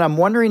motivation. I'm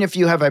wondering if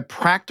you have a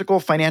practical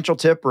financial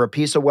tip or a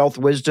piece of wealth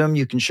wisdom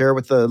you can share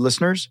with the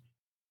listeners.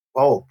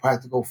 Oh,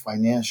 practical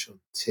financial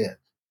tip.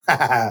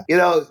 You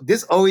know,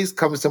 this always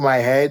comes to my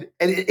head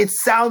and it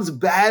sounds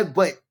bad,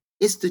 but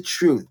it's the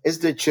truth. It's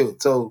the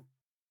truth. So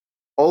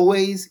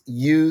always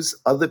use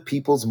other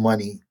people's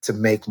money to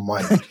make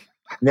money.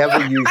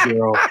 Never use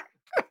your own.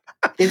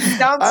 It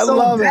sounds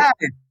so bad,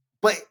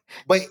 but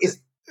it's,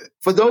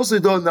 for those who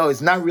don't know,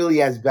 it's not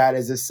really as bad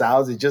as it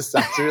sounds. It just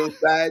sounds really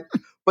bad.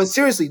 But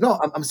seriously, no,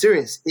 I'm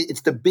serious.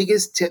 It's the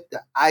biggest tip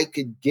that I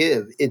could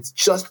give. It's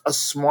just a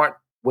smart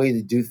way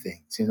to do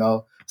things, you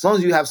know? As long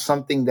as you have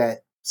something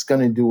that's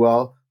going to do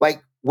well.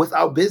 Like with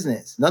our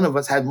business, none of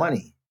us had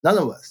money. None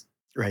of us.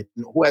 Right.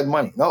 Who had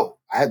money? No,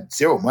 I had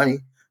zero money.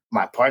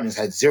 My partners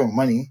had zero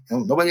money.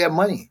 Nobody had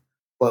money.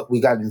 But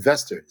we got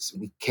investors.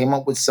 We came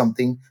up with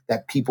something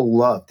that people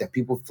loved, that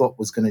people thought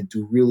was going to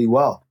do really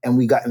well. And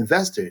we got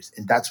investors,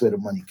 and that's where the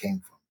money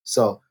came from.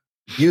 So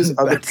use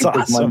other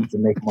people's money to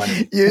make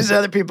money. Use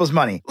other people's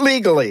money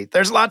legally.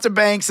 There's lots of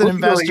banks and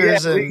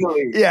investors.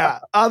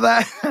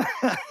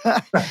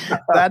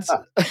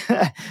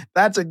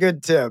 That's a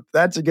good tip.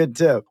 That's a good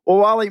tip. Well,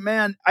 Wally,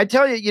 man, I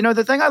tell you, you know,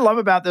 the thing I love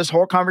about this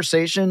whole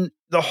conversation,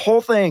 the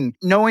whole thing,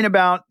 knowing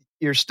about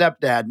your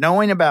stepdad,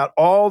 knowing about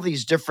all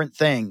these different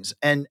things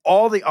and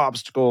all the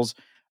obstacles,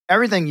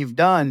 everything you've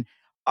done,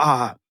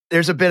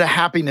 there's a bit of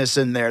happiness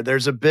in there.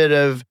 There's a bit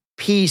of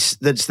peace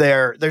that's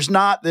there. There's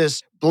not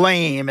this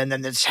blame and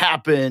then this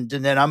happened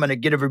and then I'm going to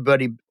get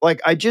everybody.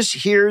 Like, I just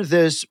hear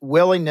this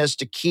willingness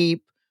to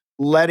keep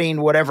letting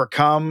whatever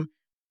come.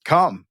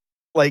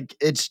 Like,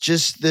 it's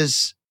just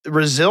this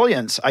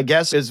resilience, I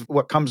guess, is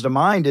what comes to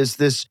mind, is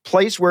this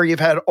place where you've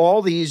had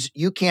all these,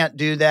 you can't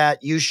do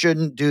that, you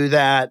shouldn't do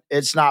that,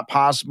 it's not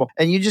possible.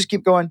 And you just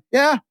keep going,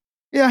 yeah,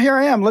 here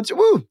I am.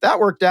 That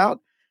worked out.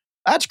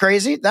 That's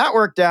crazy. That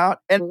worked out.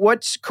 And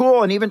what's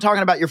cool, and even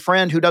talking about your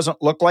friend who doesn't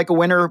look like a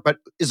winner, but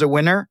is a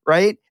winner,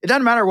 right? It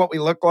doesn't matter what we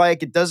look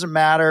like. It doesn't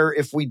matter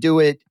if we do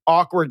it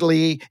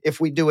awkwardly,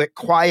 if we do it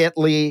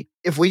quietly,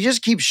 if we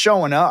just keep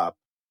showing up.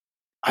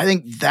 I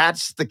think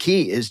that's the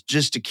key, is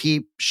just to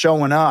keep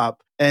showing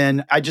up.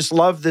 And I just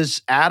love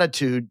this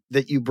attitude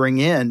that you bring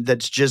in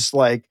that's just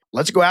like,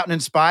 let's go out and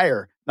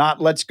inspire, not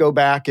let's go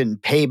back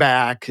and pay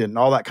back and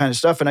all that kind of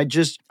stuff. And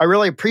I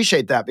really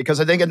appreciate that,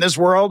 because I think in this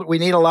world, we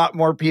need a lot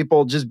more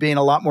people just being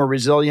a lot more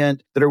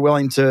resilient, that are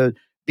willing to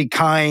be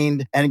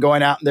kind and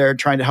going out there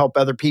trying to help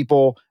other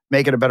people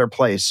make it a better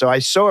place. So I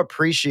so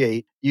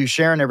appreciate you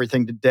sharing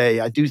everything today.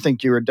 I do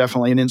think you are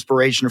definitely an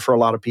inspiration for a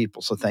lot of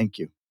people. So thank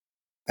you.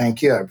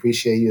 Thank you. I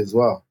appreciate you as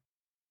well.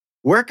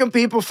 Where can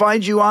people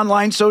find you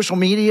online, social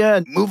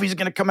media? Movies are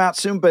going to come out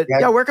soon, but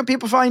where can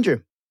people find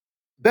you?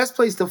 Best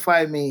place to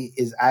find me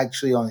is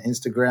actually on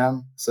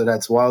Instagram. So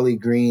that's Wally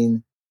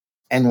Green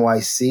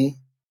NYC.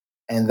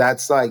 And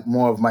that's like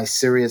more of my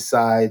serious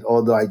side,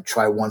 although I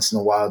try once in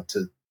a while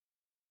to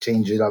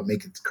change it up,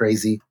 make it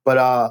crazy. But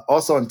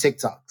also on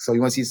TikTok. So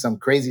you want to see some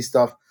crazy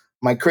stuff?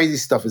 My crazy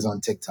stuff is on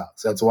TikTok.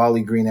 So that's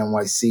Wally Green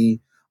NYC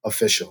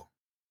official.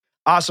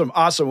 Awesome.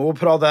 We'll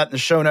put all that in the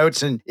show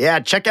notes. And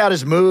check out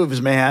his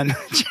moves, man.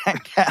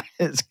 Check out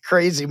his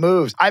crazy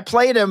moves. I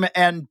played him,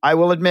 and I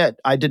will admit,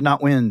 I did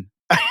not win.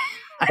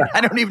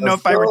 I don't even know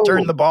if I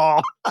returned the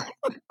ball.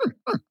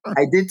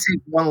 I did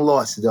take one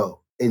loss, though,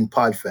 in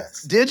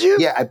Podfest. Did you?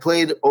 Yeah, I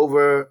played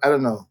over, I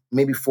don't know,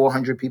 maybe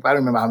 400 people. I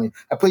don't remember how many.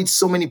 I played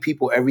so many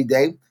people every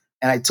day,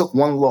 and I took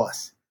one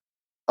loss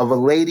of a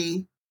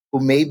lady who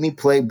made me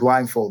play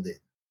blindfolded.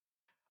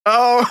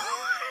 Oh,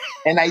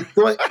 And I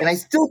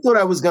still thought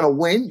I was going to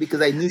win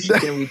because I knew she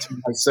couldn't reach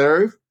my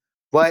serve,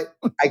 but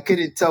I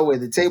couldn't tell where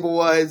the table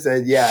was.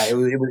 And yeah, it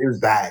was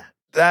bad.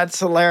 That's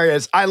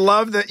hilarious. I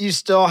love that you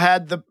still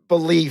had the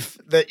belief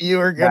that you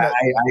were going to.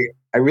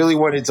 I really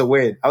wanted to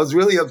win. I was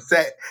really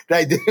upset that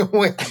I didn't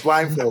win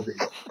blindfolded.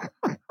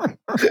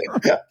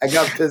 I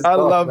got pissed off. I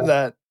love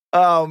that.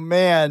 Oh,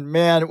 man.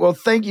 Well,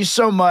 thank you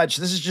so much.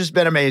 This has just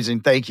been amazing.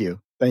 Thank you.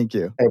 I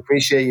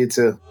appreciate you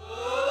too.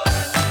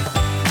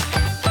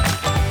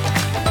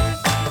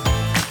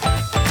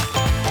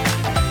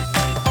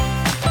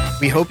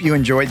 We hope you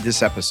enjoyed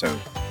this episode.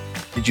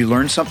 Did you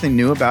learn something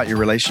new about your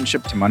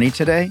relationship to money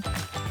today?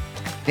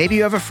 Maybe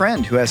you have a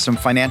friend who has some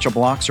financial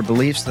blocks or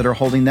beliefs that are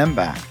holding them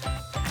back.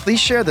 Please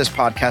share this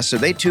podcast so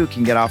they too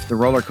can get off the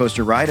roller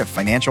coaster ride of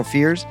financial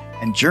fears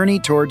and journey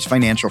towards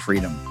financial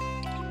freedom.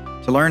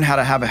 To learn how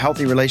to have a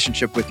healthy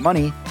relationship with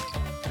money,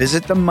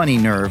 visit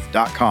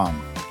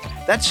themoneynerve.com.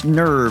 That's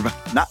nerve,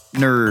 not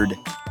nerd.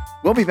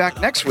 We'll be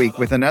back next week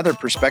with another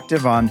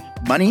perspective on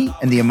money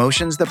and the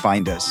emotions that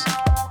bind us.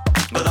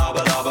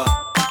 Ba-da-ba-da-ba.